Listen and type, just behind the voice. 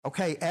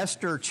Okay,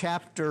 Esther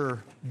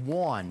chapter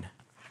 1.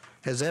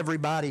 Has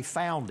everybody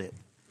found it?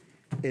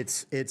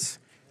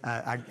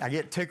 I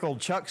get tickled.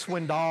 Chuck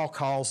Swindoll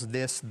calls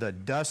this the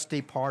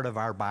dusty part of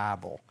our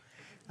Bible.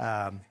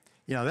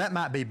 That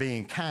might be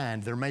being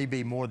kind. There may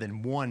be more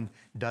than one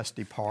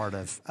dusty part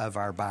of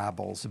our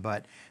Bibles,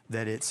 but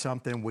that it's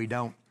something we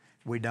don't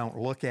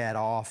look at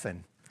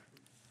often.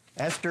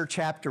 Esther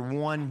chapter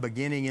 1,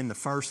 beginning in the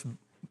first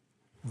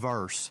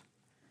verse.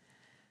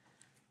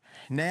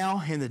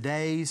 Now in the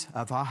days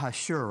of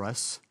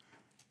Ahasuerus,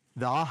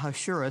 the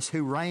Ahasuerus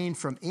who reigned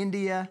from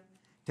India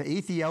to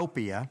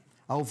Ethiopia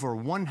over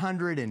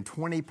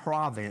 120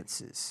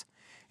 provinces.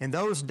 In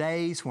those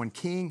days when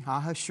King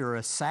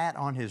Ahasuerus sat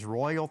on his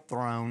royal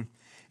throne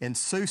in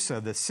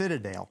Susa, the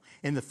citadel,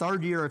 in the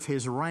 3rd year of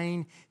his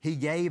reign, he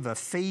gave a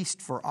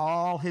feast for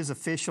all his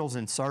officials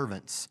and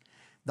servants.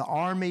 The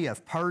army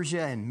of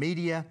Persia and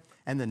Media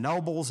and the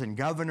nobles and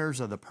governors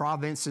of the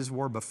provinces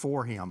were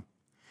before him,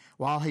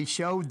 while he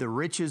showed the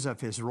riches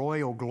of his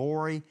royal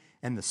glory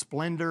and the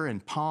splendor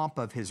and pomp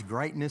of his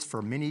greatness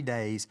for many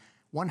days,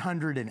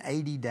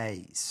 180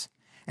 days.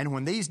 And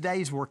when these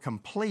days were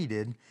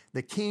completed,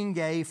 the king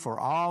gave for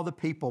all the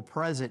people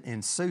present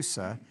in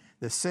Susa,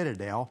 the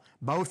citadel,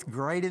 both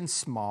great and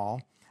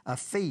small, a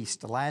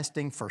feast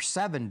lasting for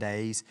 7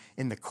 days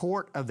in the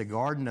court of the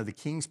garden of the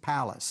king's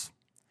palace.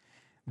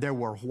 There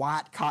were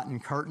white cotton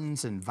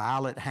curtains and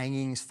violet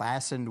hangings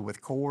fastened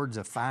with cords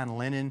of fine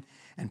linen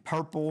and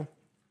purple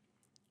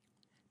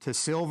to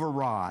silver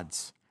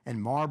rods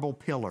and marble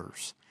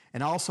pillars,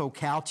 and also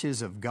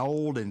couches of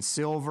gold and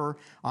silver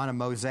on a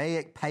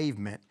mosaic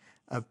pavement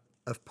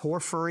of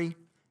porphyry,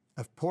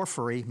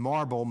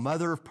 marble,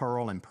 mother of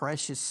pearl, and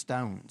precious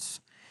stones.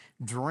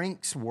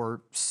 Drinks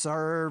were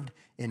served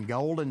in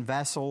golden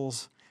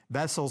vessels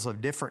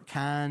of different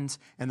kinds,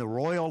 and the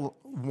royal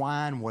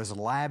wine was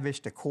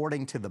lavished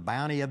according to the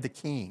bounty of the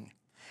king.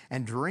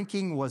 And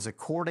drinking was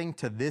according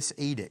to this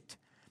edict.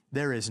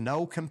 There is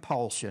no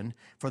compulsion,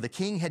 for the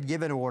king had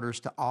given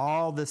orders to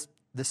all the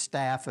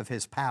staff of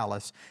his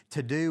palace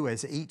to do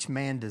as each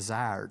man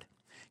desired.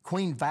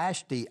 Queen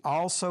Vashti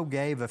also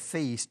gave a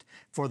feast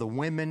for the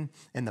women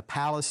in the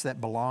palace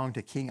that belonged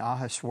to King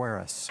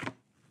Ahasuerus.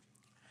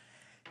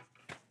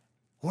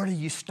 Where do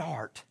you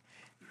start?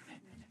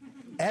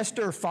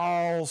 Esther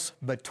falls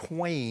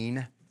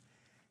between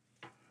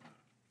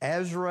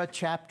Ezra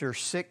chapter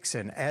 6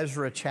 and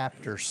Ezra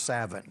chapter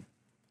 7.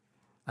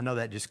 I know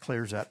that just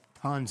clears up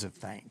tons of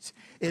things.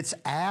 It's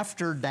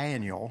after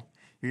Daniel.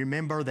 You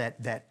remember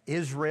that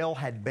Israel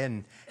had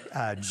been,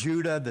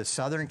 Judah, the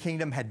southern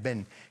kingdom, had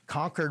been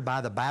conquered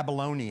by the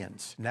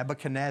Babylonians,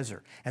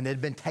 Nebuchadnezzar, and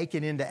they'd been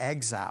taken into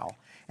exile.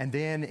 And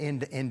then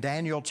in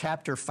Daniel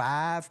chapter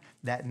 5,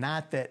 that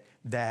night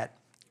that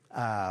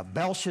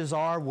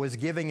Belshazzar was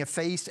giving a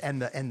feast,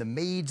 and the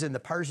Medes and the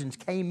Persians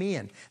came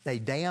in. They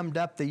dammed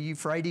up the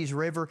Euphrates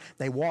River.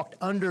 They walked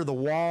under the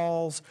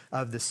walls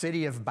of the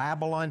city of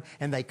Babylon,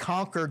 and they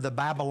conquered the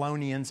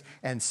Babylonians,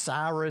 and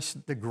Cyrus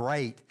the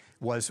Great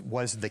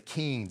was the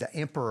king, the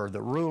emperor,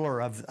 the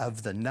ruler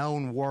of the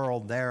known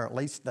world there, at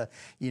least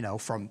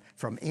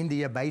from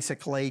India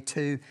basically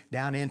to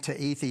down into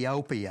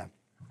Ethiopia.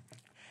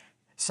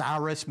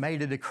 Cyrus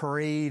made a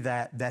decree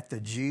that the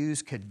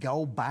Jews could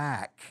go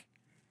back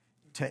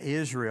to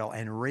Israel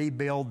and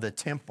rebuild the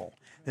temple.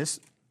 This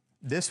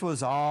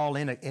was all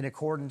in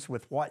accordance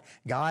with what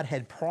God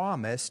had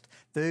promised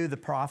through the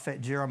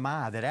prophet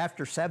Jeremiah, that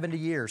after 70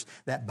 years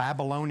that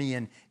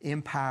Babylonian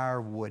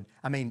empire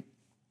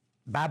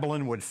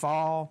Babylon would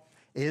fall,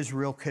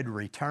 Israel could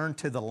return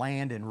to the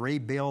land and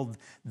rebuild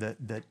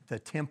the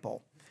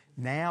temple.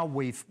 Now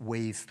we've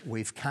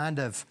kind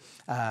of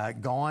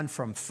gone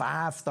from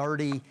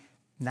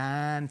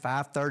 539,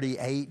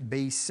 538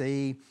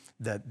 BC,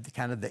 the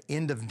kind of the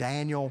end of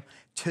Daniel,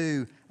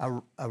 to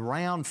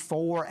around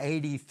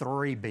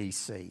 483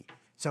 BC.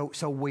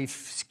 So we've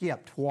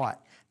skipped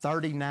what?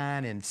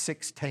 39 and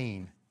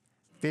 16,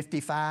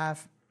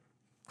 55,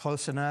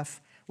 close enough.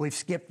 We've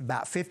skipped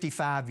about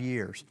 55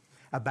 years.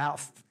 About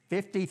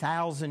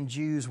 50,000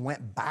 Jews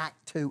went back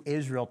to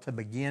Israel to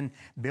begin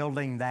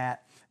building the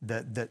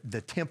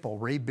temple,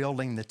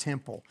 rebuilding the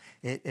temple.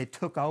 It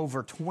took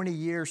over 20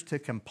 years to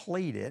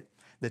complete it.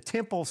 The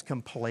temple's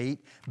complete,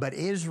 but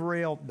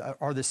Israel,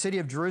 or the city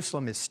of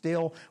Jerusalem, is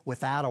still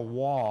without a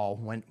wall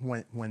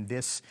when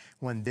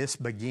this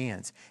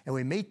begins. And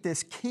we meet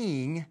this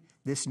king,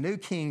 this new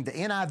king. The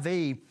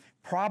NIV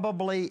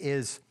probably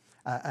is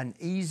an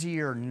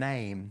easier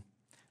name.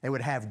 They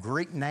would have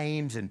Greek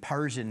names and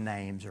Persian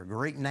names, or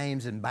Greek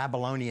names and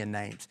Babylonian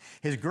names.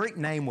 His Greek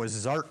name was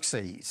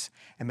Xerxes,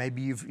 and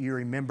maybe you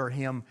remember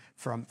him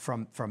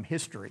from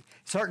history.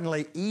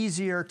 Certainly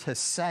easier to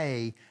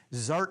say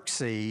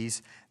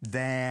Xerxes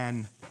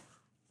than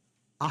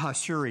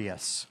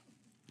Ahasuerus,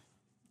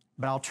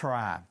 but I'll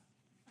try.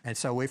 And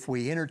so if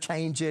we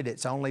interchange it,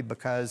 it's only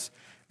because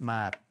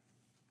my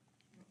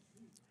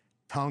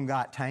tongue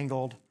got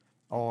tangled,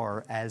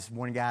 or as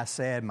one guy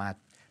said, my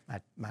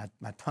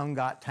my tongue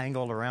got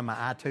tangled around my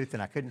eye tooth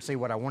and I couldn't see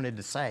what I wanted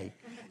to say.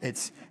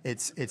 It's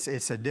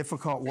a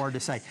difficult word to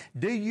say.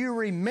 Do you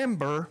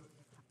remember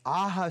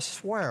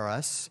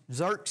Ahasuerus,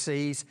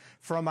 Xerxes,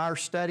 from our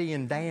study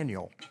in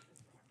Daniel?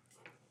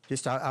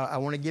 Just I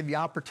want to give you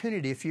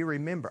opportunity if you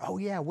remember. Oh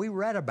yeah, we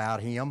read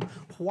about him.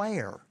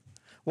 Where?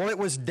 Well, it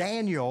was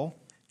Daniel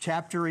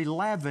chapter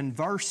 11,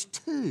 verse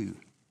 2.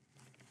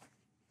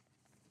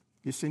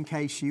 Just in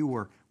case you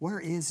were, where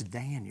is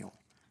Daniel?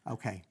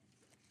 Okay.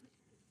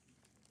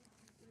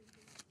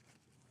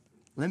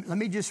 Let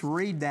me just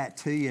read that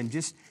to you, and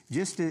just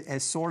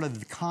as sort of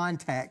the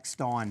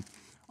context on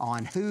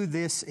who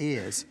this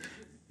is.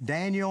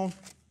 Daniel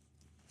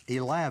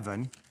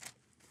 11.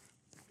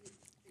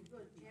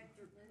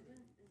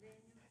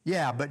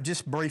 Yeah, but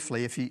just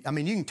briefly, you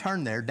can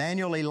turn there.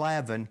 Daniel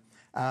 11,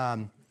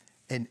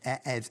 in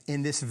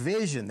this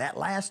vision, that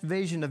last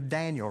vision of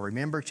Daniel.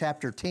 Remember,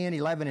 chapter 10,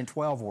 11, and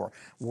 12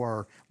 were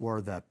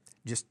the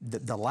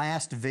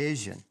last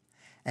vision,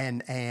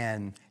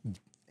 and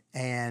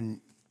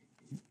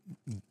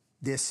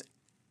this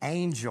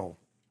angel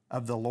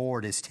of the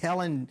Lord is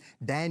telling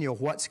Daniel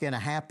what's going to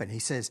happen. He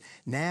says,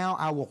 "Now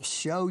I will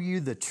show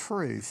you the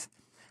truth.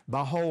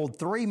 Behold,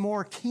 3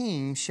 more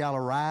kings shall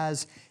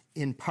arise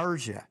in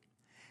Persia,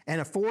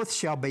 and a 4th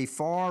shall be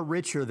far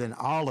richer than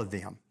all of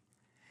them.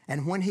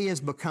 And when he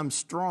has become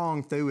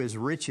strong through his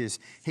riches,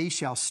 he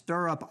shall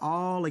stir up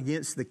all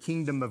against the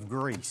kingdom of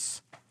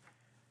Greece."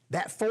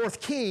 That 4th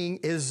king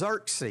is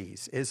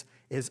Xerxes, is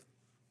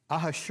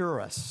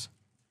Ahasuerus.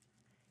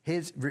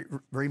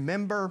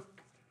 Remember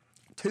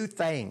 2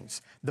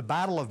 things. The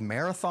Battle of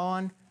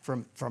Marathon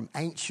from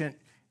ancient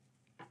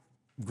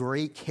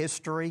Greek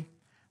history,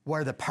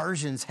 where the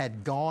Persians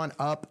had gone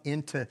up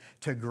into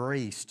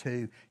Greece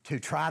to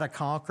try to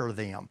conquer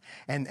them.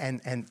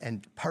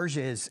 And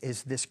Persia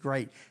is this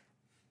great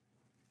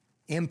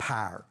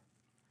empire.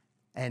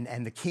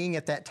 And the king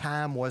at that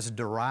time was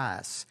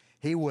Darius.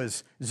 He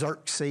was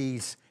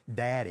Xerxes'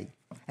 daddy.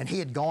 And he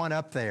had gone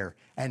up there,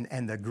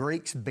 and the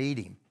Greeks beat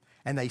him.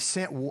 And they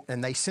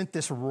sent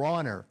this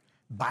runner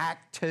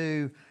back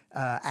to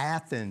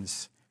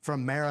Athens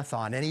from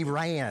Marathon, and he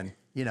ran.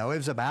 It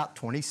was about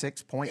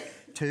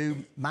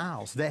 26.2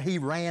 miles that he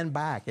ran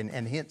back,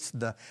 and hence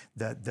the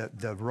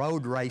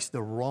road race,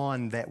 the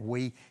run that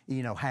we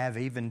have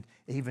even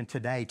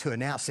today, to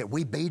announce that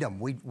we beat them,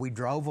 we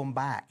drove them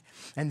back.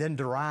 And then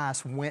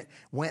Darius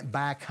went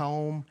back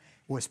home,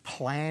 was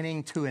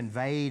planning to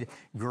invade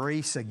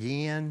Greece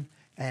again,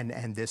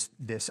 and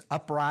this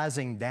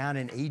uprising down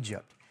in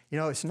Egypt.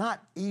 It's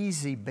not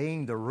easy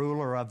being the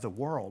ruler of the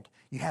world.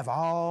 You have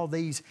all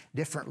these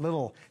different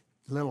little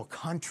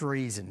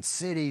countries and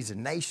cities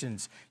and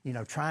nations,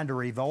 trying to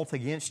revolt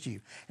against you.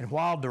 And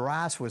while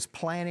Darius was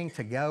planning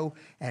to go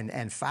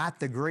and fight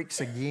the Greeks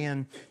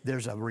again,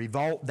 there's a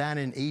revolt down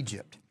in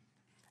Egypt.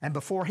 And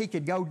before he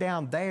could go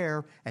down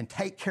there and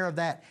take care of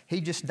that,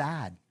 he just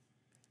died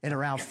in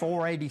around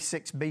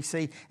 486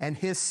 BC, and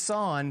his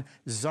son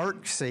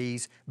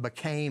Xerxes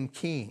became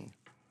king.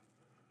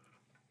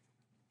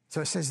 So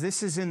it says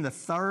this is in the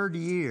 3rd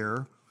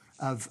year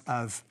of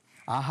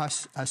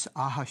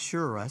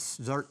Ahasuerus,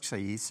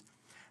 Xerxes,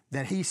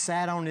 that he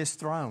sat on his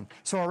throne.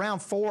 So around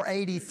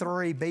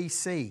 483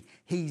 BC,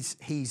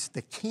 he's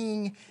the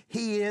king.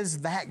 He is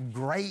that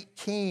great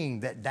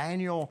king that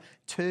Daniel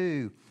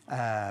 2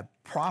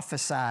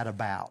 prophesied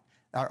about,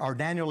 or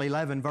Daniel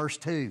 11 verse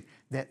 2,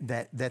 that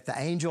the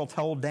angel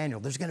told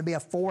Daniel, there's going to be a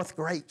 4th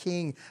great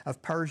king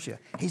of Persia.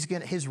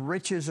 His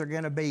riches are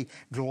going to be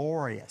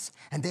glorious.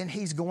 And then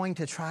he's going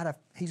to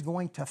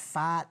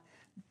fight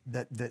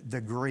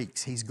the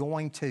Greeks. He's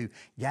going to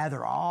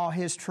gather all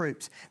his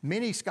troops.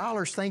 Many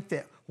scholars think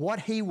that what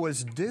he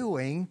was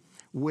doing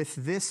with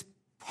this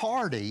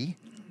party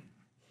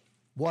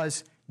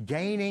was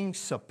gaining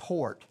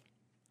support,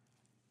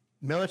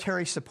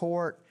 military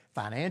support,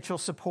 financial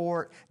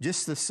support,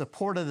 just the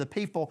support of the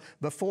people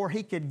before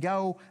he could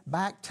go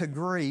back to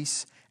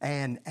Greece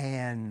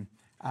and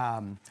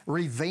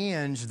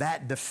revenge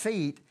that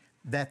defeat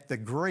that the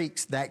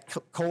Greeks, that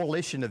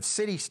coalition of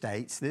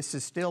city-states, this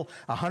is still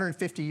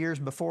 150 years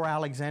before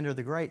Alexander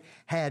the Great,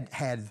 had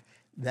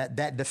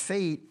that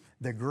defeat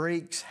the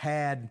Greeks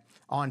had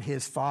on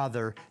his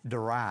father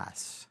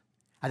Darius.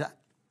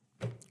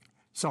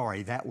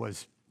 Sorry, that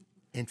was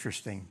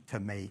interesting to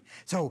me.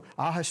 So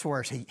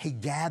Ahasuerus, he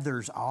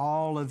gathers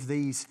all of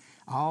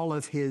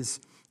his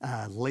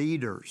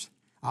leaders,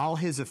 all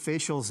his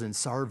officials and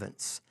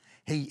servants.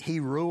 He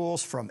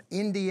rules from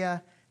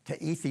India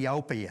to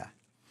Ethiopia.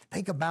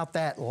 Think about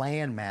that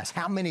landmass.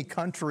 How many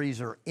countries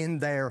are in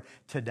there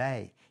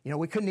today?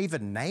 We couldn't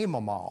even name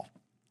them all.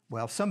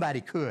 Well,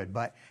 somebody could,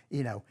 but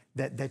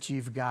that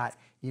you've got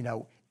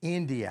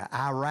India,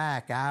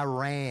 Iraq,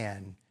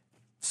 Iran,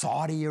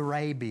 Saudi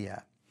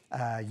Arabia,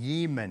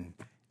 Yemen,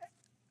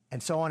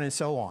 and so on and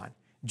so on.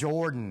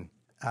 Jordan,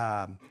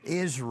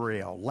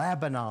 Israel,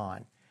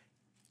 Lebanon,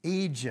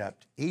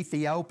 Egypt,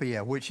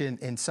 Ethiopia, which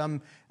in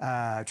some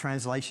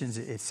translations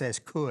it says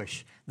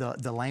Cush,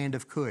 the land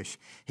of Cush.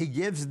 He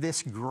gives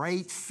this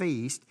great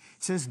feast.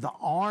 It says the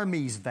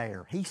army's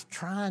there. He's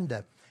trying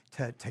to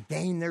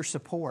gain their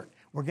support.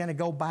 We're going to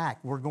go back.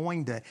 We're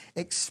going to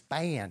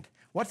expand.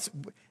 What's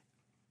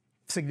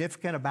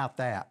significant about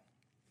that?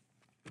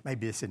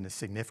 Maybe this isn't as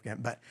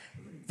significant, but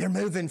they're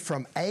moving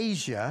from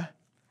Asia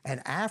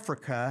and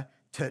Africa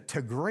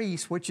to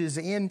Greece, which is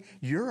in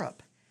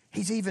Europe.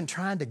 He's even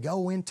trying to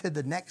go into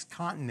the next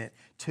continent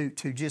to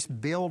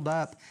just build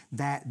up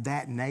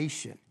that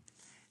nation.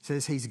 It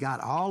says he's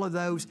got all of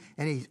those,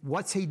 and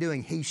what's he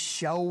doing? He's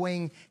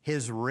showing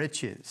his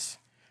riches.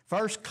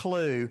 First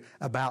clue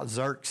about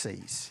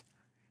Xerxes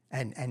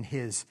and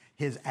his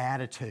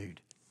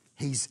attitude.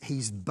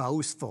 He's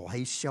boastful.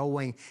 He's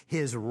showing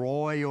his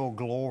royal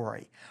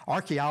glory.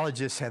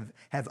 Archaeologists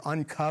have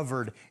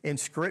uncovered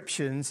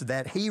inscriptions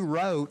that he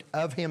wrote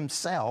of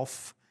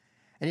himself.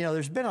 And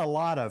there's been a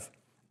lot of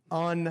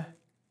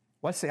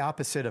what's the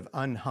opposite of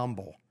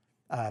unhumble?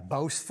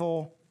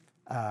 Boastful,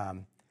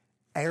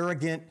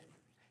 arrogant.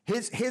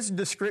 His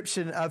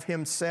description of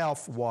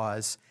himself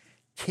was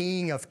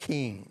King of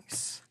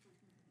Kings.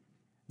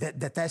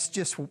 That's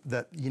just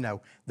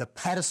the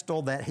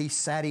pedestal that he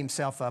sat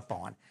himself up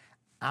on.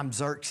 I'm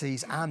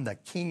Xerxes, I'm the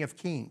King of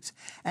Kings.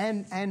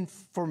 And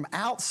from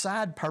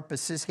outside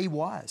purposes, he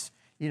was.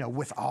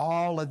 With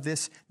all of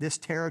this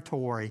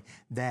territory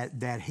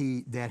that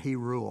he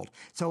ruled.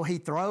 So he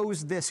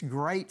throws this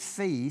great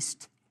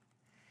feast.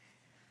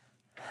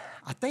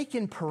 I think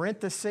in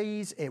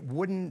parentheses, it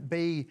wouldn't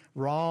be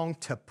wrong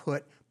to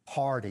put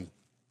party.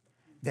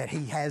 That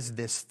he has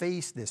this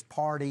feast, this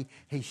party,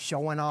 he's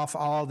showing off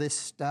all this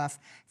stuff.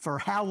 For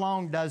how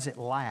long does it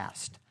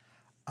last?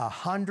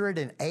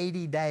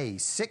 180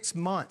 days, 6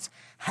 months,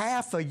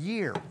 half a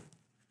year.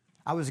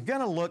 I was going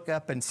to look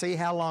up and see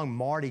how long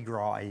Mardi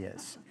Gras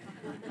is.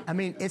 I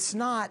mean, it's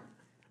not,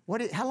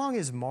 how long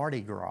is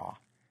Mardi Gras?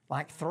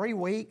 Like 3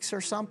 weeks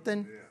or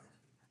something?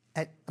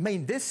 Yeah. I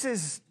mean, this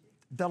is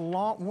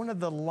one of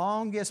the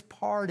longest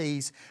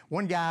parties.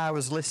 One guy I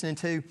was listening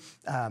to,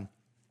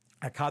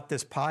 I caught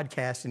this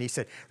podcast and he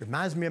said,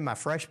 reminds me of my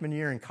freshman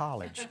year in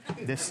college.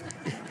 This,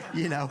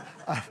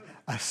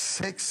 a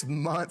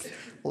 6-month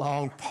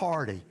long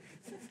party.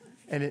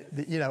 And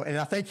and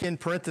I think in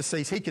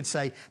parentheses, he could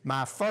say,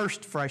 my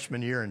first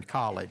freshman year in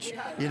college.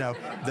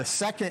 The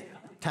second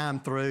time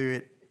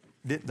through,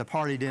 the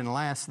party didn't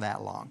last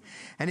that long.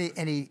 And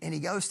he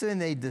goes through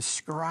and he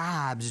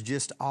describes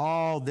just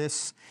all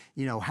this,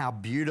 how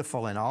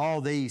beautiful, and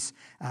all these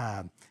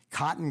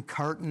cotton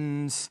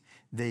curtains,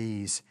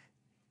 these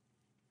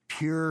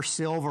pure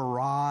silver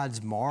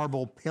rods,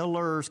 marble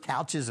pillars,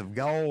 couches of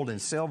gold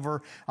and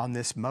silver on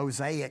this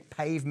mosaic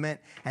pavement,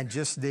 and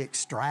just the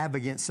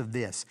extravagance of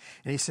this.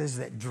 And he says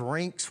that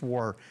drinks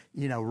were,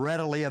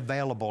 readily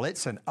available.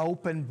 It's an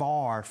open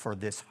bar for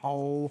this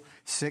whole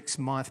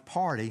 6-month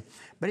party.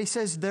 But he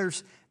says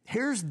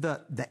here's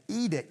the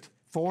edict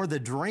for the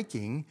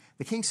drinking.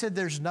 The king said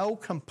there's no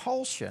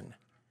compulsion.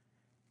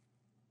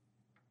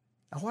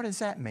 Now, what does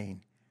that mean?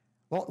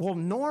 Well,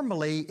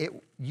 normally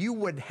you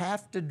would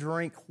have to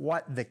drink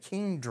what the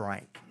king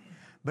drank.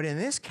 But in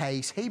this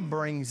case, he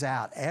brings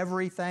out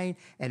everything,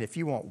 and if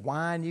you want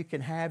wine, you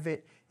can have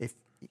it,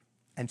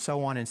 and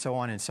so on and so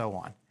on and so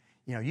on.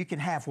 You can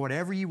have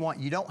whatever you want.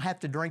 You don't have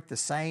to drink the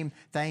same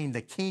thing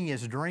the king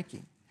is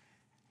drinking.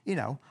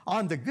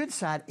 On the good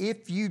side,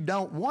 if you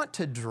don't want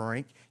to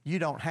drink, you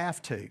don't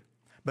have to.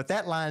 But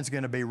that line's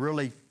going to be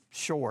really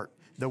short,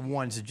 the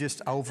ones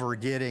just over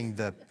getting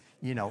the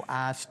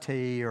iced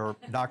tea or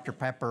Dr.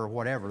 Pepper or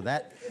whatever.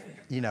 That,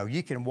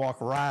 you can walk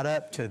right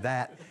up to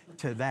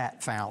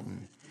that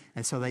fountain.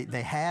 And so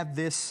they have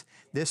this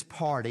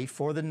party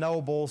for the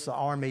nobles, the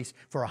armies,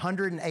 for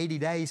 180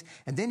 days.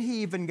 And then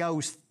he even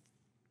goes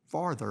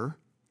farther,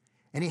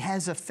 and he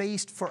has a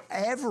feast for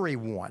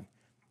everyone,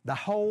 the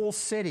whole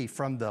city,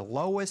 from the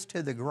lowest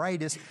to the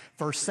greatest,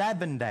 for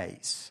 7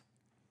 days.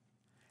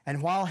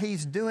 And while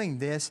he's doing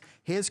this,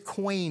 his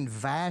queen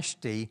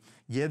Vashti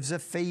gives a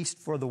feast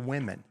for the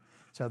women.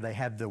 So they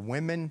have the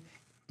women,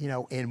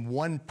 in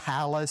one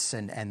palace,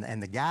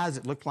 and the guys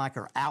that look like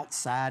are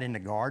outside in the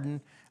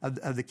garden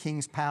of the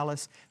king's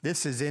palace.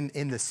 This is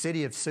in the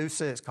city of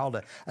Susa. It's called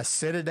a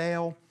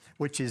citadel,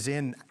 which is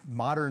in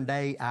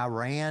modern-day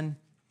Iran.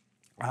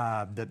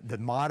 The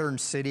modern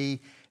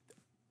city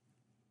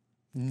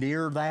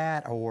near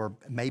that, or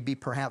maybe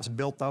perhaps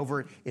built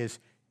over it, is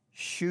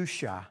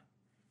Shusha.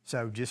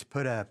 So just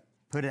put an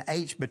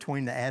H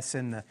between the S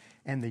and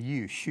the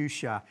U.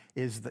 Shusha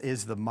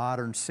is the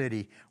modern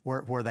city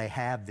where they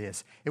have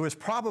this. It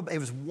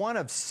was one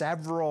of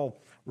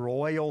several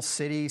royal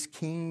cities,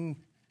 king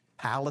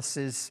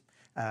palaces,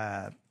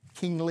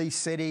 kingly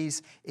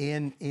cities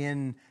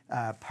in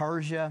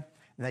Persia.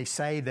 They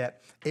say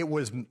that it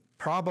was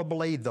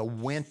probably the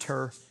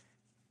winter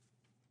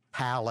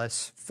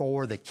palace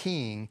for the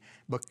king.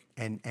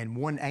 And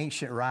one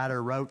ancient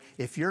writer wrote,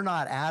 if you're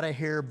not out of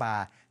here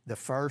by the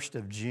 1st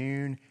of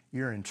June,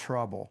 you're in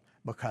trouble,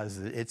 because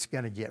it's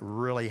going to get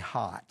really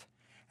hot.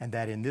 and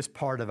that in this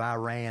part of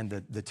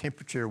Iran, the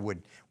temperature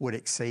would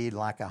exceed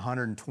like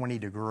 120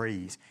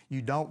 degrees.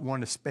 You don't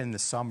want to spend the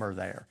summer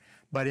there.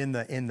 But in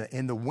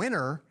the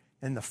winter,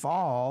 in the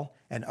fall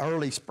and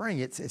early spring,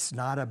 it's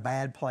not a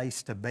bad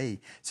place to be.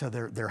 So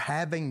they're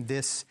having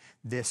this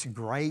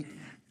great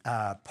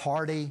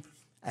party,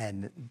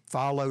 and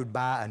followed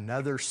by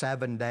another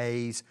 7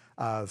 days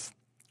of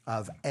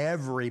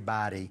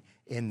everybody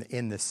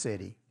in the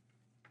city.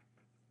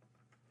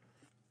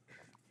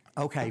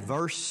 Okay,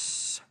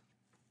 verse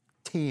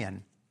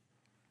 10.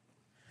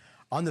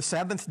 On the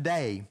seventh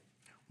day,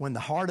 when the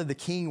heart of the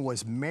king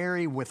was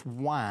merry with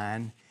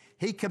wine,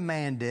 he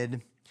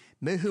commanded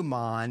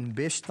Mehuman,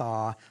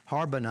 Bishtha,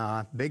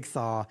 Harbonah,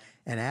 Bigtha,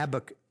 and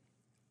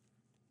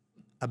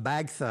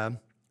Abagtha,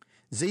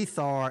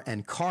 Zethar,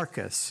 and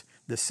Carcass,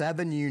 the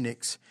 7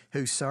 eunuchs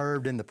who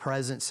served in the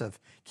presence of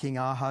King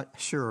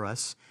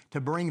Ahasuerus,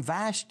 to bring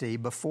Vashti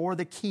before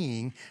the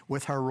king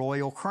with her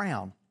royal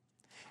crown,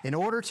 in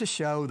order to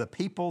show the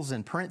peoples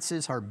and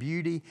princes her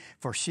beauty,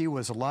 for she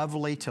was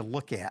lovely to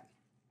look at.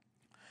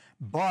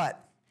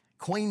 But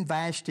Queen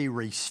Vashti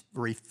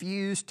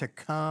refused to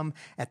come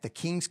at the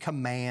king's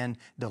command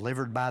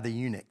delivered by the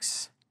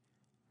eunuchs.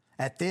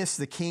 At this,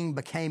 the king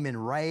became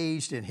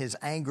enraged, and his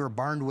anger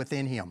burned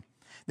within him.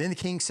 Then the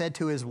king said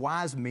to his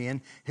wise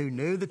men who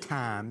knew the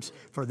times,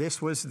 for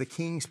this was the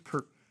king's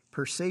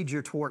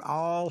procedure toward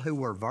all who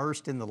were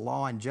versed in the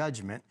law and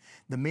judgment,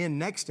 the men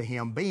next to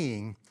him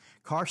being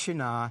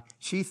Karshena,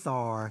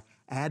 Shethar,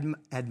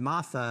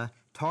 Admatha,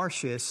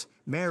 Tarshish,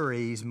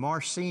 Meres,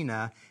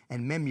 Marsena,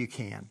 and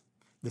Memucan,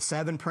 the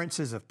 7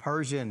 princes of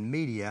Persia and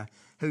Media,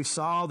 who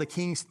saw the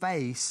king's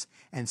face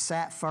and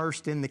sat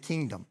first in the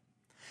kingdom.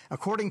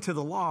 According to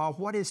the law,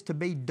 what is to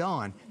be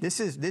done? This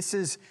is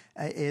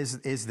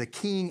the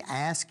king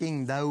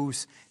asking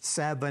those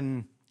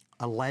 7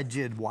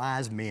 alleged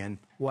wise men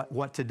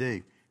what to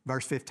do.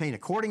 Verse 15,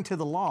 according to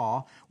the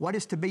law, what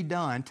is to be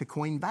done to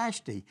Queen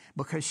Vashti?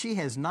 Because she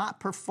has not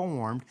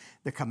performed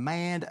the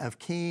command of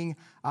King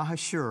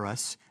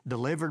Ahasuerus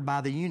delivered by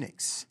the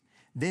eunuchs.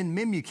 Then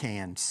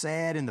Memucan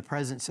said in the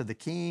presence of the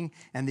king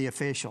and the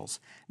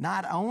officials,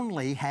 not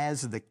only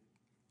has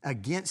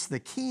against the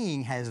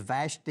king has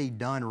Vashti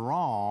done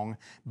wrong,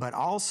 but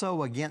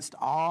also against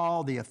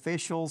all the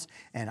officials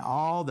and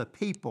all the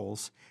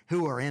peoples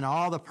who are in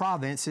all the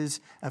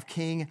provinces of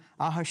King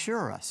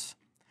Ahasuerus.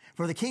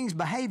 For the king's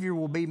behavior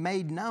will be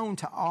made known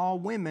to all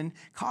women,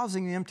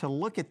 causing them to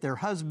look at their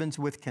husbands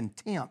with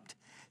contempt,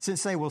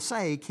 since they will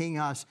say,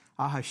 King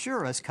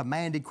Ahasuerus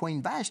commanded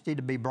Queen Vashti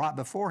to be brought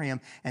before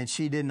him, and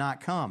she did not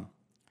come.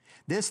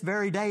 This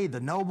very day, the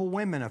noble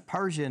women of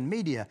Persia and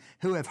Media,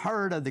 who have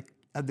heard of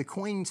the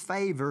queen's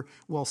favor,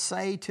 will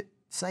say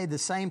the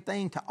same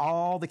thing to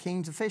all the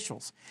king's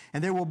officials,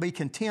 and there will be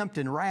contempt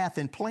and wrath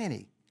in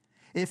plenty.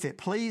 If it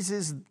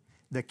pleases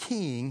the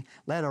king,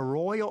 let a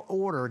royal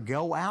order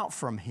go out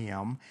from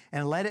him,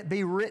 and let it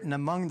be written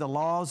among the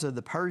laws of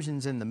the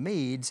Persians and the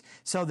Medes,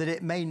 so that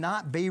it may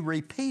not be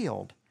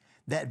repealed,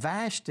 that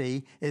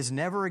Vashti is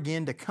never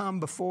again to come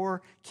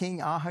before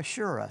King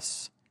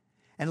Ahasuerus.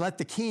 And let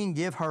the king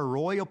give her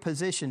royal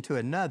position to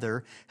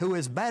another who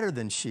is better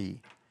than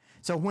she.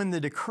 So when the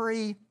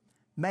decree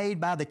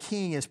made by the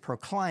king is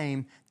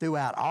proclaimed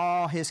throughout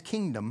all his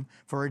kingdom,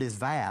 for it is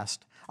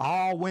vast,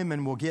 all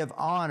women will give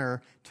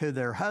honor to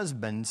their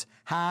husbands,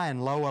 high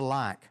and low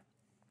alike.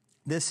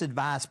 This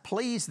advice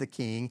pleased the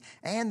king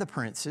and the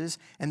princes,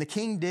 and the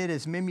king did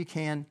as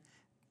Memucan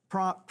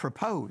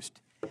proposed.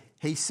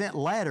 He sent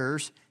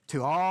letters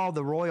to all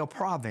the royal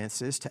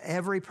provinces, to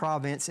every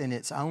province in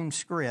its own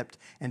script,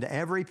 and to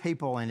every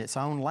people in its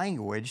own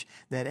language,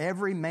 that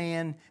every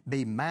man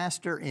be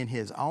master in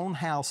his own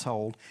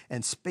household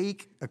and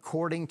speak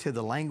according to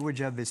the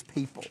language of his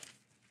people.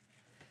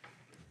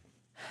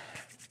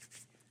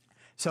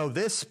 So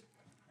this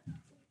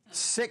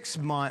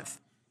 6-month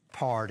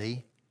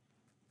party.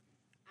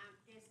 I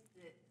guess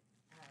that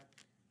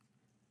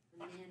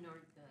the men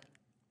aren't the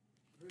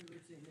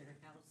rulers in their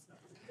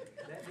household.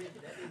 That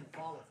didn't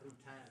follow through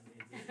time,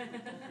 did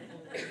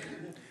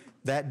it?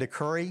 That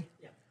decree?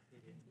 Yeah,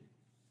 it did.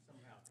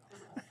 Somehow it's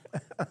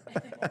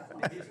all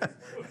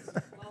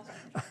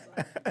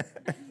As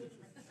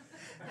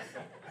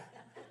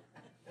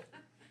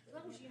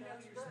long as you know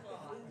your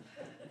spot.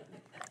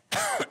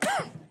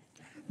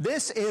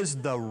 This is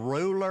the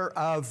ruler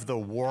of the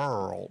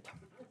world.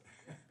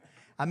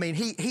 I mean,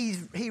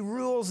 he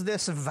rules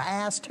this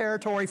vast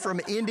territory from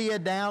India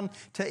down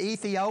to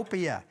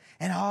Ethiopia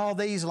and all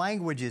these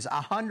languages,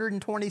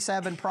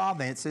 127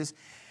 provinces.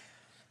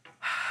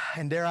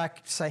 And dare I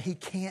say, he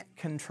can't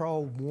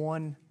control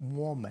one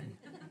woman.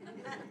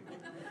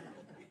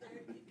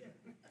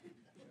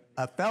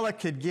 A fella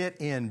could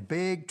get in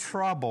big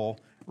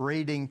trouble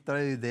reading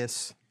through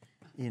this,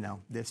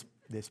 this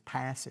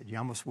passage. You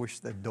almost wish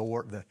the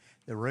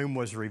room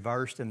was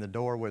reversed and the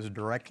door was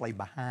directly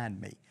behind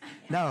me.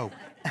 No.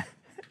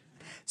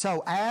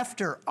 So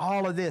after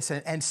all of this,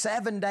 and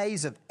 7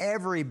 days of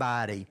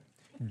everybody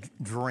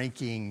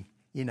drinking,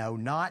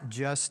 not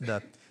just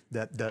the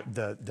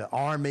the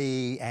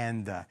army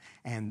and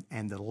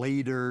the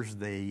leaders,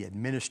 the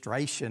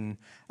administration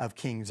of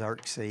King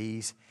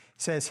Xerxes,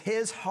 says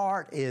his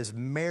heart is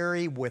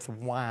merry with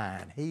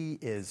wine.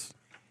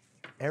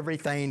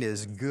 Everything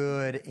is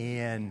good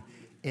in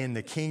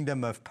the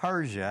kingdom of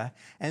Persia.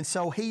 And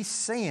so he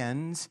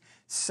sends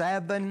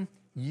 7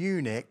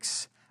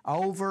 eunuchs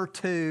over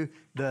to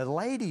the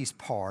ladies'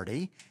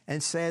 party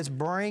and says,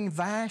 bring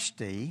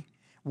Vashti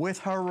with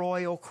her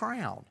royal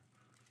crown.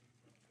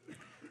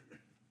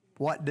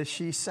 What does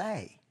she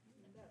say?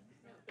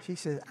 She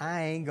says,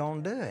 I ain't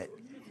gonna do it.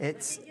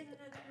 It's Get another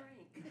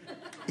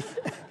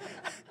drink.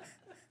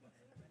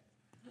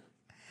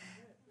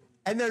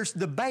 And there's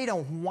debate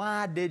on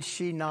why did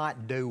she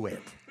not do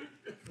it.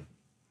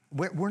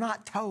 We're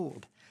not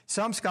told.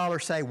 Some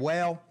scholars say,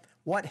 well,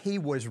 what he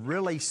was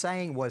really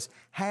saying was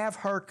have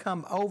her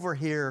come over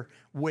here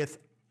with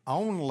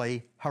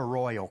only her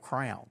royal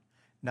crown,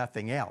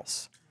 nothing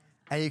else.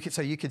 And you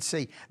could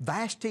see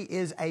Vashti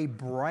is a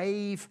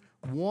brave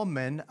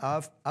woman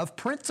of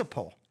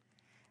principle.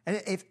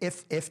 And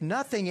if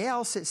nothing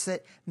else, it's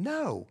that,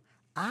 no,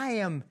 I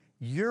am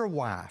your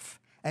wife,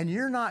 and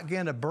you're not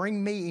going to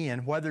bring me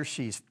in, whether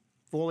she's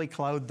fully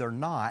clothed or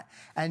not,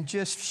 and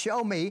just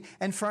show me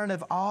in front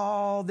of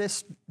all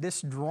this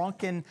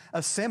drunken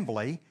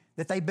assembly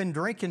that they've been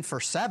drinking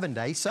for 7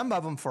 days, some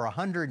of them for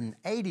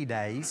 180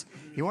 days.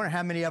 You wonder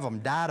how many of them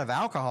died of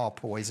alcohol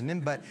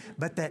poisoning, but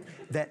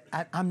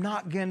I'm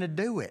not going to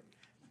do it.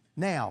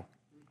 Now,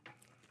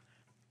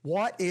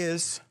 what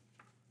is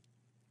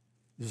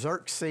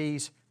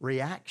Xerxes'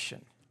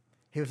 reaction?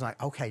 He was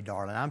like, okay,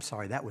 darling, I'm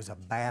sorry, that was a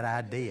bad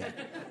idea.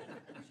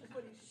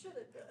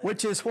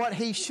 Which is what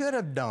he should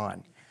have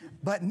done.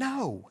 But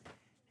no,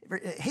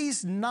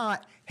 he's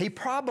not. He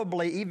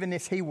probably, even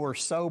if he were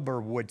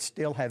sober, would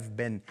still have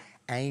been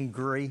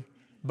angry.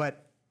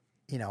 But,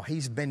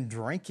 he's been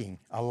drinking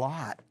a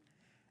lot.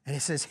 And it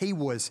says he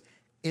was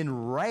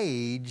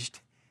enraged.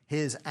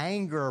 His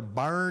anger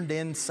burned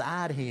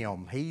inside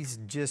him. He's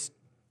just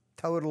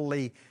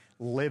totally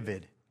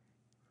livid.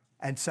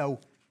 And so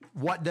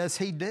what does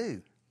he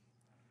do?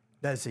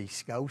 Does he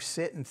go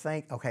sit and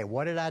think, okay,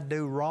 what did I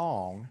do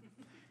wrong?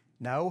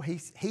 No,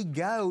 he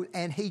goes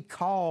and he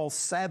calls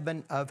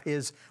 7 of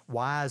his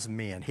wise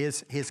men,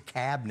 his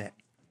cabinet.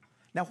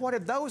 Now, what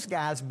have those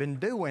guys been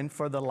doing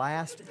for the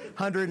last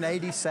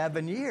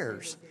 187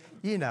 years?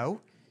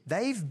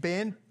 They've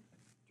been,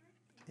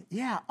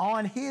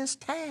 on his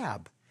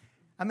tab.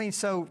 I mean,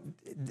 so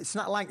it's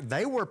not like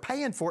they were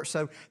paying for it,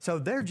 so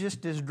they're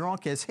just as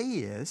drunk as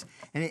he is.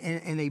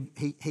 And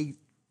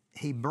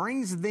he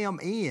brings them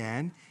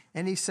in,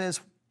 and he says,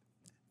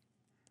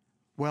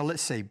 well,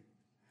 let's see.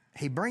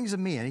 He brings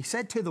them in. He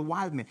said to the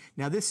wise men,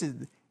 now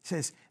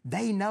says,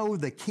 they know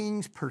the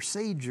king's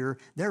procedure.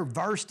 They're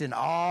versed in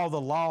all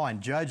the law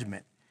and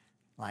judgment.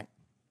 Like,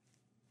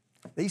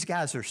 these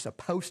guys are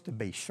supposed to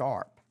be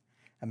sharp.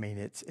 I mean,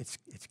 it's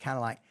kind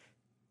of like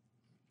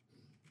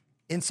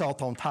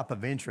insult on top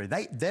of injury.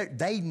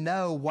 They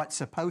know what's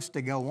supposed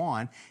to go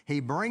on.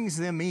 He brings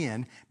them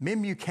in.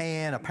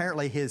 Memucan,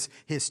 apparently his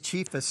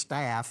chief of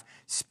staff,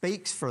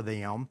 speaks for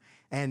them,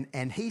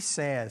 and he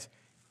says,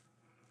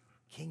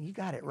 King, you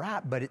got it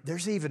right, but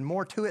there's even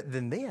more to it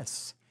than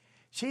this.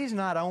 She's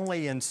not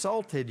only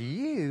insulted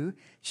you,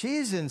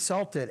 she's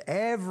insulted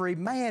every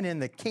man in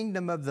the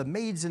kingdom of the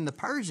Medes and the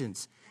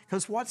Persians.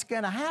 Because what's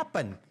going to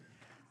happen?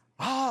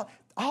 All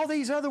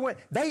these other ones,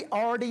 they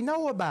already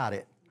know about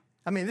it.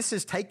 I mean, this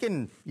is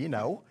taking,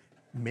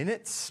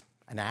 minutes,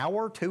 an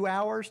hour, 2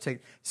 hours to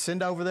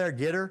send over there,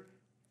 get her.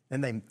 Then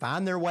they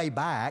find their way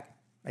back.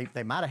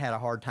 They might have had a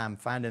hard time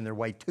finding their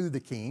way to the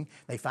king.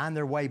 They find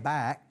their way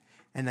back.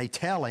 And they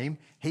tell him,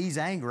 he's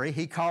angry,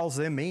 he calls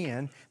them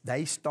in,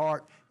 they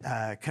start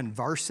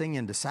conversing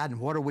and deciding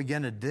what are we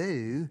going to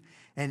do,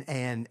 and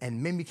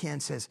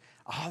Memucan says,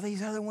 all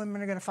these other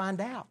women are going to find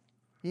out,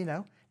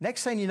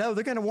 Next thing you know,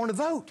 they're going to want to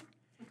vote.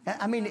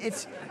 I mean,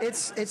 it's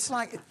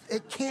like,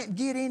 it can't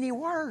get any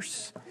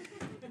worse.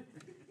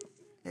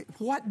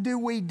 What do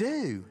we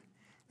do?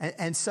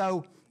 And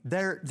so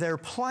their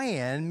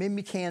plan,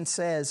 Memucan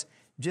says,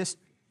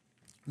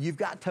 you've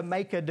got to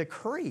make a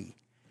decree.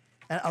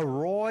 A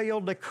royal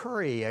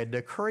decree, a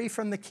decree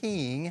from the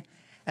king,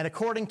 and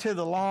according to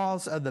the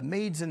laws of the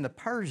Medes and the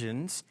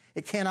Persians,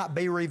 it cannot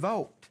be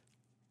revoked.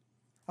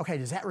 Okay,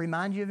 does that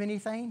remind you of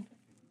anything?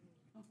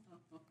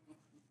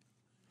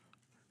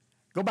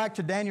 Go back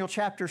to Daniel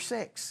chapter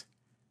 6.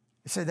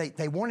 It said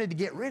they wanted to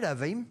get rid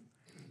of him.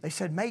 They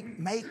said, make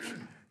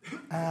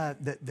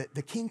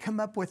the king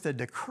come up with a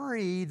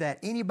decree that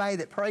anybody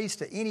that prays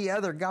to any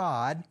other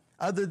god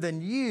other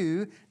than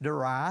you,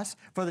 Darius,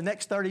 for the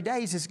next 30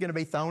 days is going to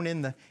be thrown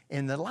in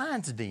the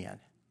lion's den.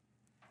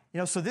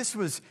 So this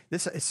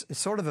is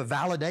sort of a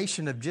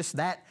validation of just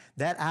that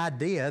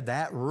idea,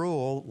 that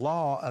rule,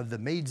 law of the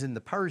Medes and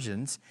the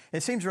Persians.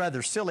 It seems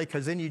rather silly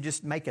because then you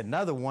just make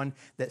another one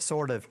that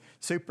sort of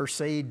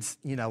supersedes,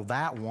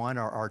 that one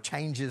or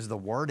changes the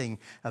wording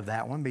of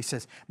that one. But he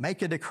says,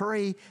 make a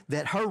decree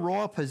that her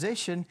royal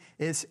position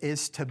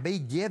is to be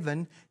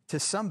given to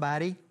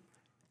somebody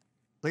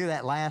Look at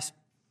that last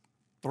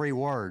 3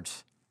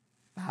 words,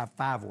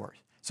 5 words.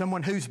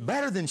 Someone who's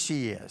better than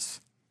she is.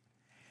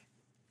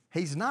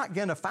 He's not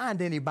going to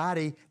find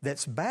anybody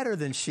that's better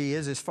than she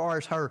is as far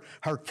as her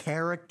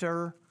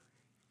character,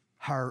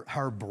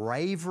 her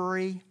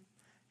bravery.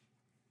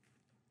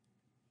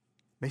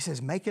 But he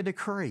says, make a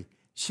decree.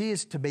 She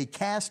is to be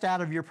cast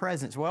out of your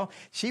presence. Well,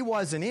 she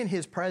wasn't in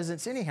his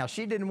presence anyhow.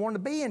 She didn't want to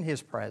be in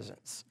his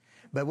presence.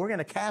 But we're going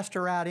to cast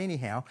her out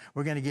anyhow.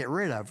 We're going to get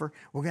rid of her.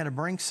 We're going to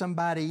bring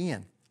somebody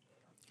in.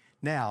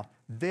 Now,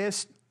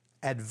 this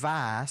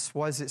advice,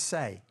 what does it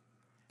say?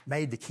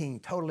 Made the king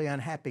totally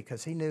unhappy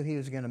because he knew he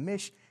was going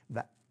to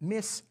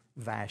miss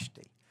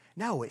Vashti.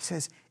 No, it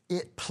says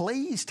it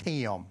pleased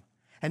him.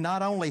 And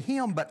not only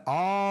him, but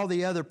all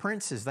the other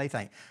princes. They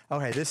think,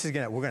 okay,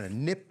 we're going to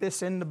nip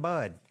this in the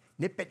bud.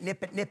 Nip it,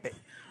 nip it, nip it.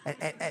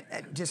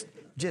 And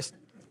just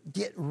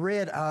get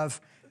rid of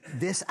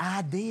this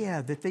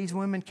idea that these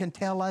women can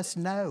tell us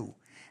no.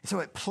 So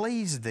it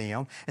pleased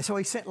them. And so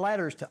he sent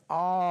letters to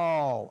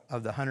all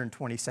of the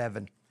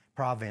 127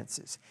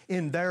 provinces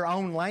in their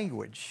own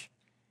language.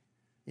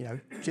 You know,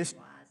 just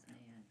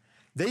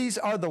these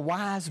are the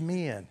wise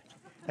men.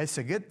 It's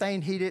a good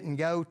thing he didn't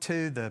go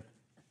to the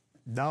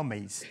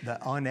dummies, the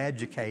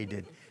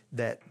uneducated,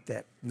 that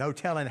no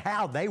telling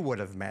how they would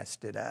have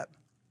messed it up.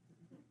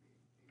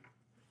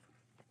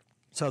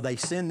 So they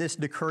send this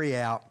decree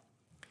out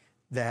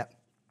that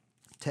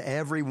to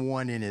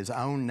everyone in his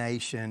own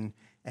nation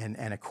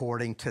and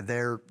according to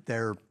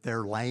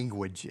their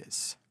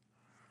languages.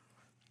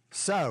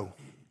 So,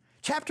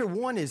 chapter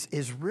 1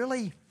 is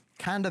really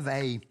kind of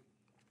an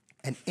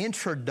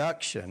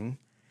introduction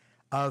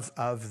of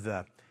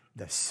the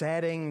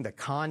setting, the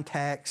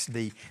context,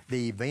 the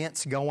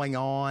events going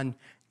on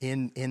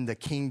in the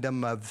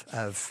kingdom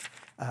of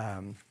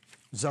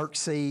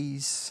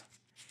Xerxes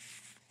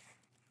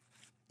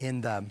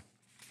in the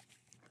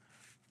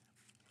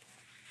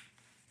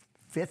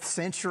 5th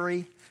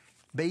century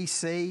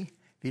BC.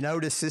 If you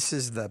notice, this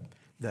is the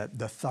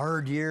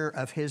 3rd year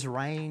of his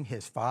reign.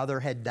 His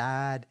father had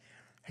died.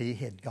 He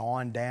had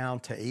gone down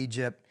to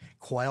Egypt,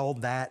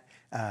 quelled that,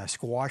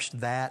 squashed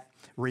that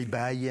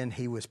rebellion.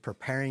 He was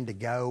preparing to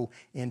go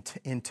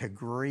into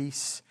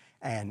Greece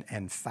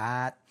and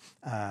fight,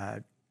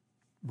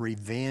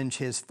 revenge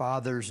his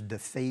father's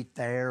defeat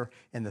there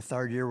in the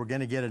 3rd year. We're going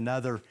to get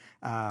another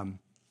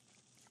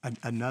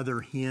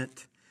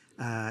hint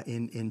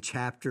in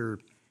chapter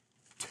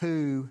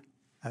 2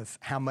 of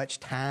how much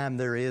time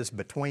there is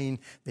between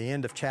the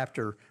end of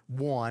chapter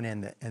 1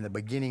 and the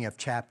beginning of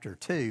chapter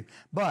 2.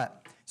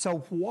 But, so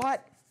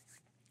what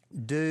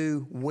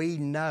do we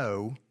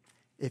know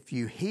if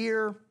you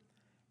hear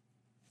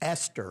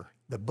Esther,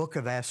 the book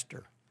of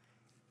Esther?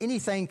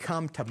 Anything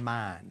come to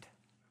mind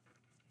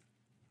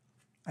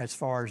as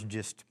far as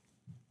just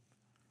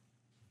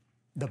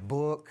the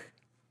book,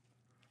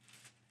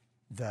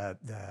 the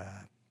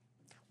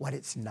what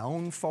it's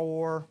known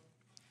for?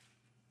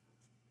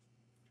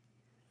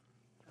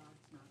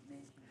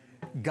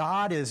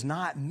 God is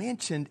not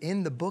mentioned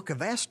in the book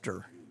of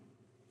Esther.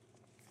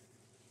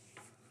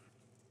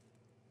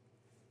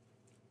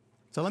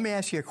 So let me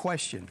ask you a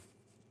question.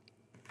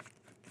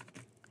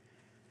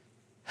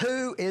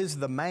 Who is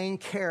the main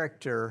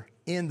character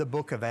in the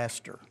book of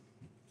Esther?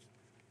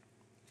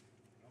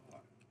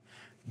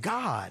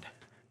 God.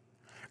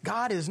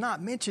 God is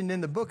not mentioned in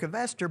the book of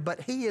Esther,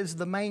 but he is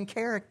the main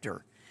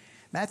character.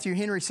 Matthew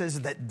Henry says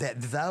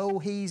that though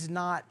he's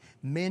not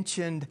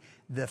mentioned,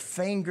 the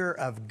finger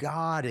of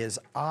God is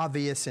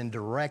obvious in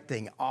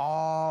directing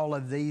all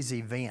of these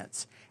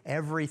events,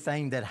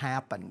 everything that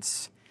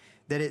happens,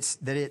 that it's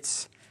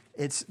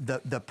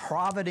the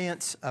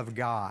providence of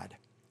God.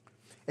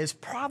 Is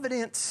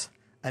providence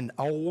an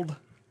old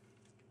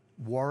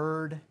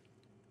word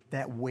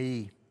that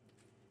we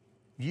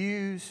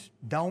use,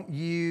 don't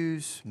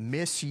use,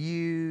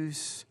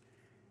 misuse,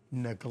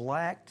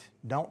 neglect,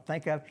 don't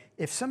think of?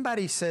 If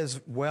somebody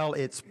says, well,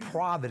 it's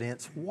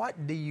providence,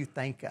 what do you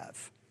think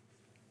of?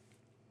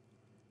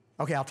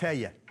 Okay, I'll tell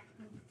you.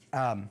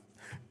 I'm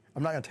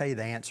not going to tell you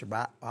the answer,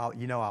 but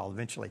I'll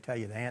eventually tell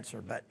you the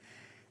answer. But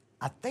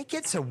I think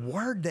it's a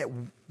word that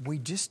we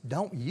just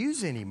don't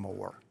use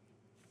anymore.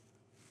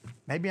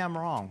 Maybe I'm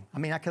wrong. I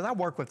mean, because I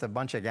work with a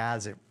bunch of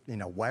guys at,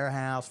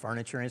 warehouse,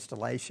 furniture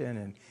installation,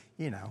 and,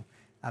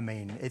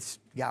 it's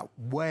got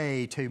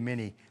way too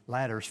many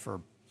letters for,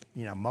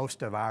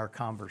 most of our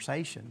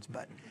conversations.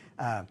 But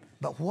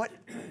what,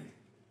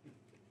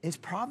 is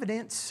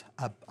providence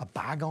a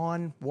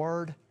bygone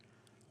word?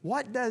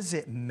 What does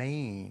it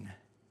mean?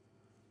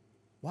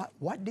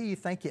 What do you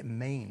think it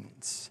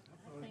means?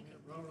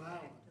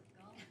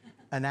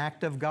 An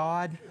act of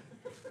God?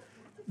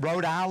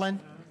 Rhode Island?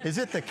 Is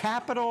it the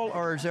capital,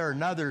 or is there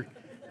another?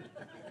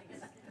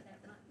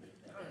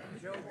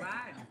 Joe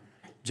Biden.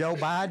 Joe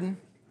Biden?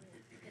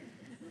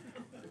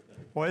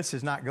 Well, this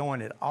is not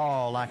going at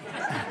all like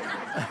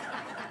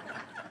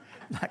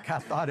I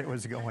thought it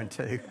was going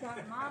to.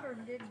 Got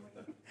modern, didn't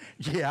we?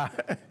 Yeah.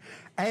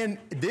 And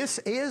this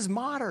is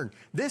modern.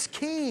 This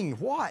king,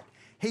 what?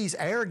 he's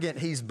arrogant,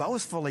 he's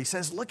boastful. He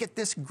says, look at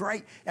this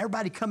great,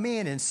 everybody come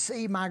in and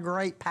see my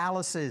great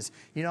palaces.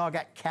 You know, I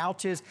got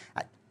couches.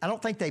 I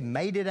don't think they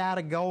made it out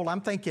of gold.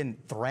 I'm thinking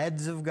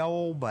threads of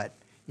gold, but,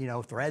 you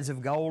know, threads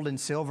of gold and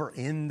silver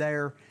in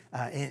there,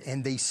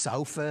 in these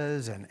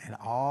sofas and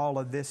all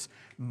of this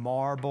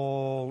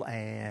marble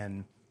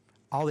and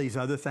all these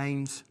other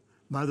things.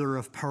 Mother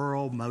of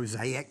pearl,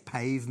 mosaic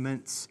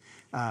pavements,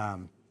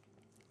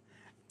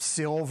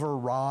 silver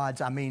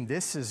rods. I mean,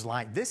 this is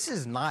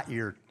not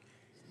your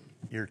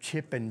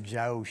Chip and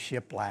Joe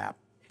shiplap,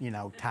 you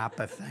know, type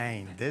of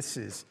thing. This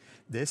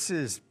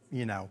is,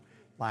 you know,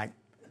 like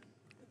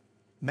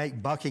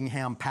make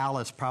Buckingham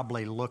Palace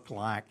probably look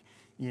like,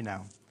 you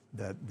know,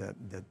 the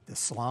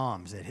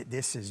slums.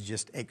 This is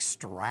just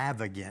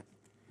extravagant.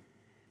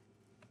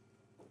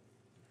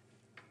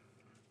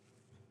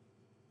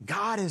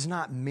 God is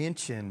not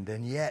mentioned,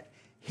 and yet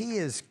he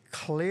is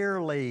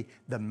clearly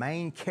the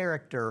main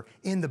character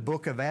in the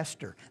book of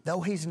Esther.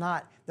 Though he's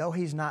not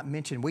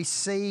mentioned, we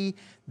see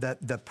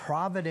the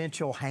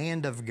providential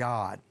hand of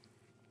God.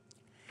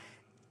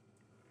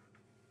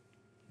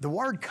 The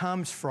word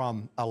comes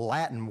from a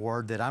Latin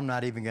word that I'm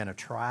not even going to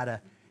try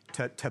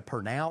to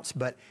pronounce,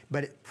 but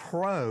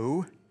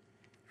pro,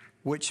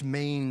 which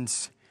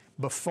means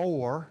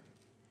before,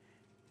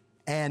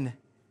 and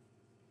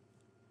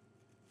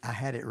I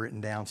had it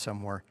written down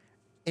somewhere.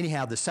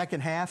 Anyhow, the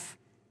second half,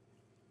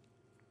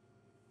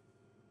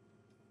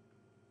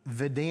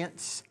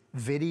 vidence,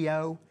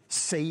 video,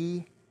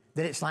 see,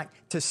 that it's like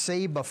to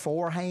see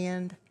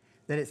beforehand,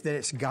 that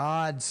it's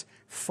God's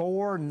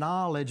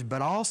foreknowledge,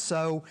 but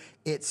also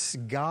it's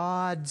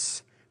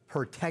God's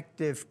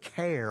protective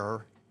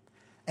care,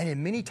 and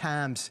in many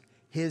times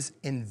his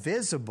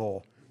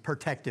invisible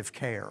protective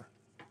care.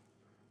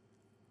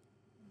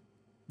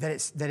 That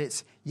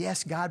it's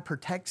yes, God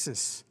protects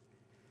us,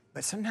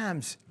 but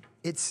sometimes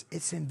it's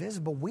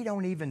invisible. We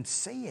don't even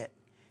see it.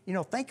 You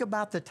know, think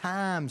about the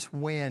times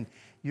when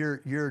you're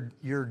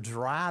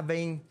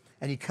driving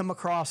and you come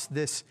across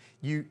this.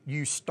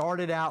 You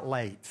started out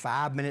late,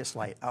 5 minutes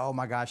late. Oh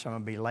my gosh, I'm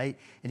going to be late.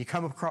 And you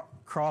come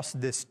across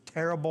this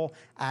terrible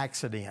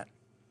accident,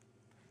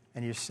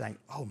 and you're saying,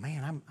 "Oh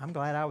man, I'm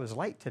glad I was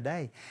late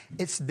today."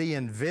 It's the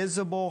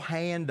invisible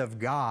hand of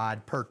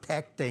God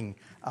protecting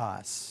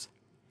us.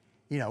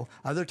 You know,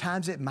 other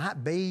times it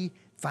might be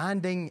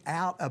finding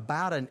out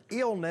about an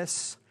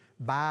illness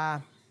by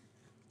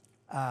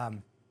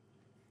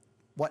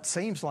what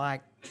seems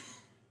like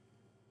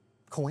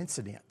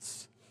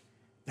coincidence.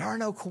 There are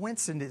no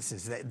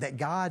coincidences. That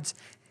God's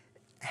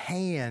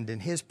hand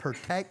and his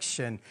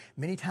protection,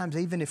 many times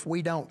even if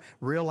we don't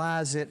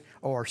realize it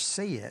or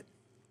see it,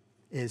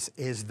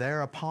 is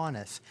there upon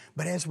us.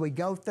 But as we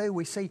go through,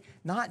 we see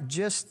not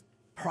just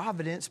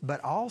providence,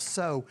 but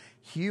also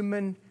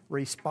human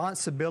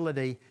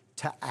responsibility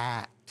to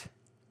act.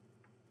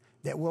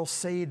 That we'll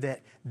see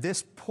that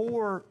this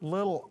poor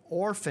little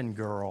orphan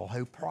girl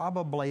who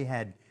probably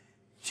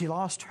she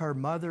lost her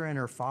mother and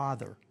her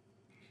father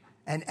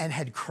and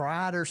had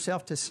cried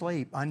herself to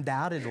sleep,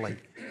 undoubtedly,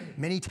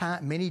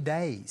 many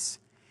days,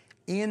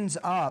 ends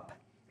up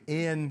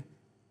in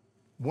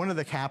one of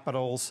the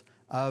capitals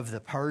of the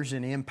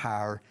Persian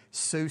Empire,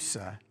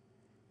 Susa,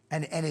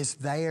 and is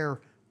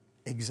there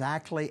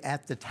exactly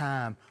at the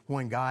time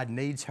when God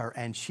needs her,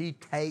 and she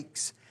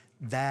takes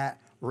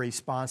that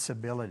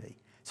responsibility.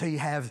 So you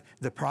have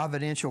the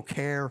providential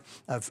care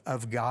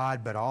of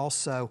God, but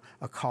also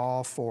a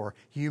call for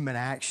human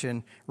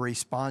action,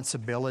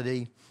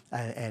 responsibility,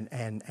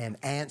 and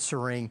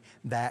answering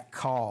that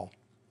call.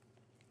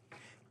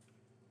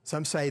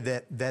 Some say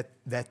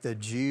that the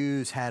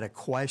Jews had a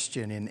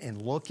question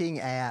in looking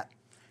at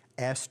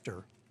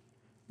Esther,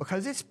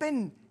 because it's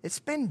been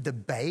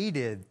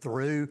debated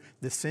through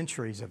the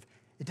centuries of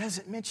it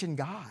doesn't mention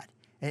God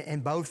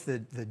in both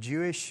the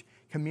Jewish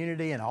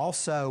community and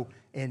also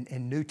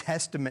in New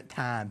Testament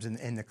times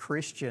in the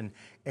Christian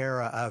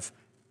era of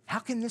how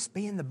can this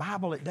be in the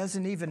Bible? It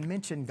doesn't even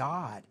mention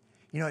God.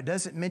 You know, it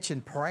doesn't mention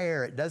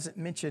prayer. It doesn't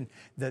mention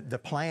the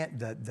plan,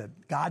 the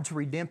God's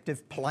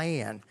redemptive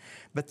plan.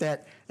 But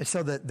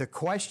the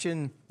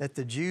question that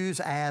the Jews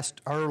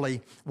asked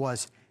early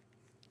was,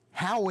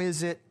 how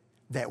is it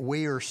that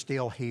we are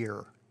still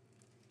here?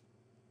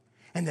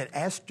 And that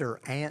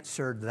Esther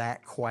answered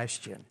that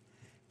question.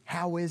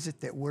 How is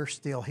it that we're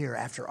still here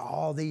after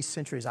all these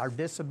centuries? Our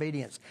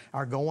disobedience,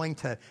 our going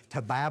to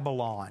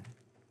Babylon.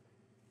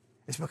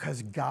 It's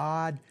because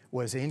God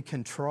was in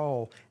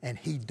control and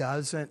he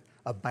doesn't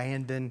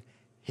abandon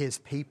his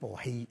people.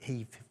 He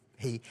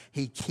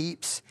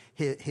keeps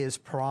his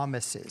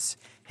promises.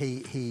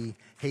 He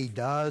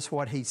does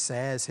what he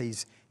says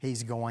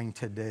he's going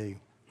to do.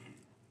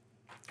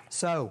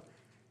 So,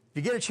 if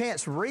you get a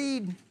chance,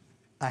 read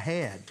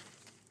ahead.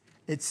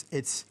 It's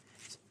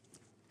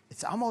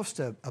almost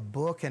a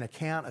book, an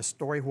account, a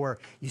story where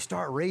you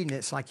start reading,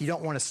 it's like you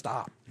don't want to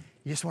stop.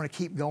 You just want to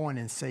keep going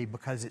and see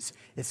because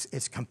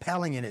it's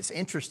compelling and it's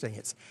interesting.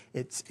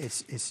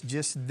 It's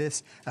just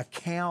this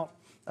account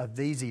of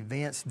these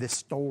events, this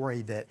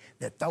story that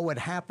though it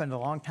happened a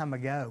long time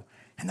ago,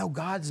 And though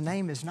God's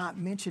name is not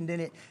mentioned in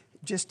it,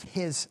 just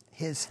his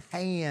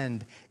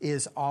hand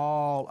is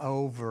all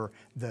over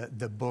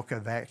the book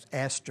of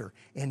Esther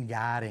in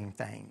guiding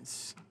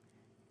things.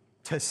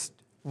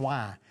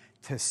 Why?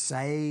 To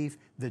save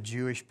the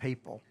Jewish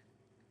people.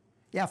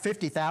 Yeah,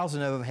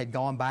 50,000 of them had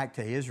gone back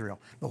to Israel.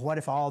 But what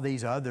if all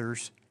these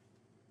others,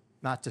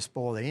 not to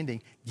spoil the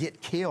ending,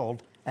 get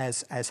killed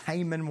as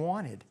Haman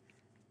wanted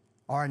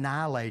or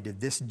annihilated?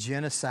 This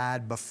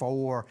genocide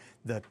before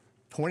the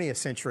 20th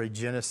century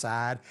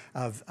genocide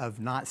of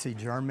Nazi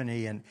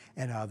Germany and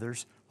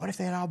others, what if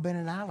they had all been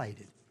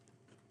annihilated?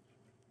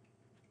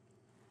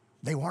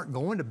 They weren't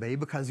going to be,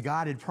 because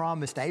God had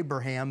promised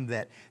Abraham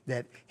that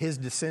his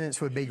descendants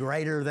would be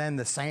greater than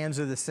the sands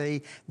of the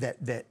sea,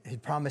 that he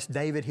promised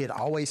David he'd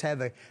always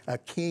have a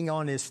king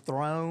on his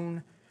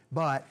throne.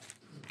 But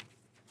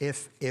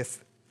if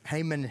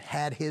Haman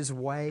had his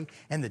way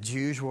and the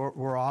Jews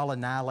were all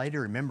annihilated,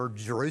 remember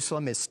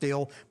Jerusalem is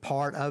still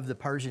part of the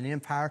Persian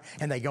Empire,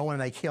 and they go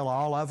and they kill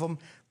all of them,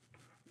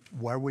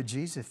 where would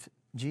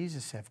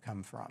Jesus have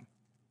come from?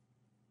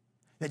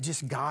 That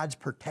just God's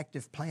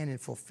protective plan in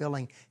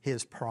fulfilling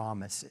his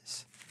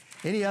promises.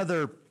 Any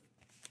other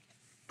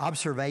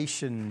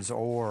observations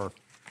or,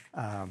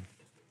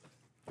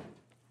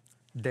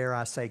 dare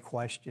I say,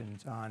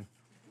 questions on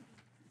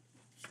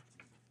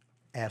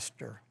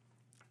Esther?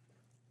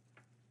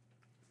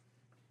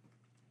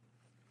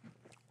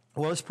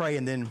 Well, let's pray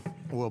and then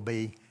we'll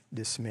be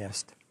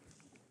dismissed.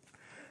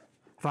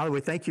 Father,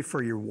 we thank you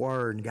for your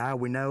word. God,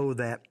 we know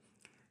that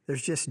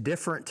there's just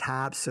different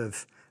types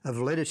of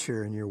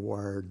literature in your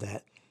word,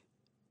 that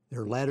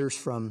there are letters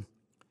from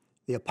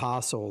the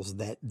apostles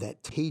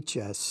that teach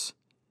us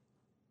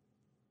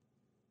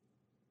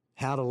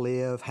how to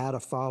live, how to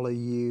follow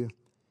you.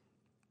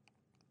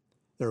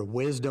 There are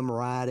wisdom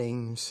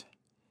writings.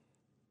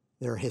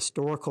 There are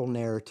historical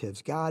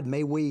narratives. God,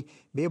 may we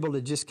be able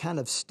to just kind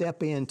of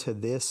step into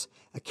this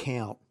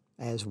account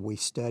as we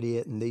study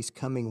it in these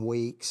coming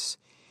weeks,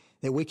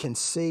 that we can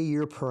see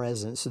your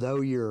presence,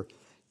 though your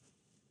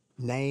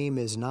name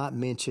is not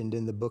mentioned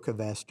in the book of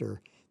Esther,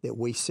 that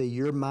we see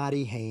your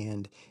mighty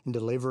hand in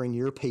delivering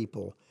your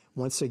people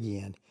once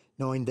again,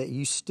 knowing that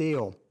you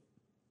still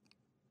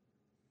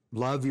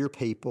love your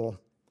people,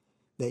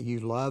 that you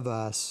love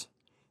us,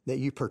 that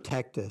you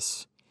protect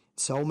us in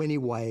so many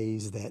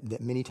ways that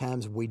many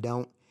times we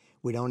don't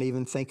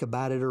even think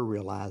about it or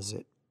realize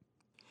it.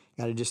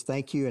 God, I just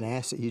thank you and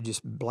ask that you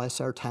just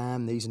bless our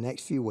time these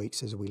next few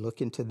weeks as we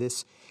look into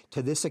this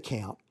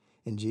account.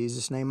 In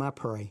Jesus' name I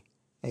pray.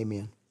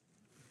 Amen.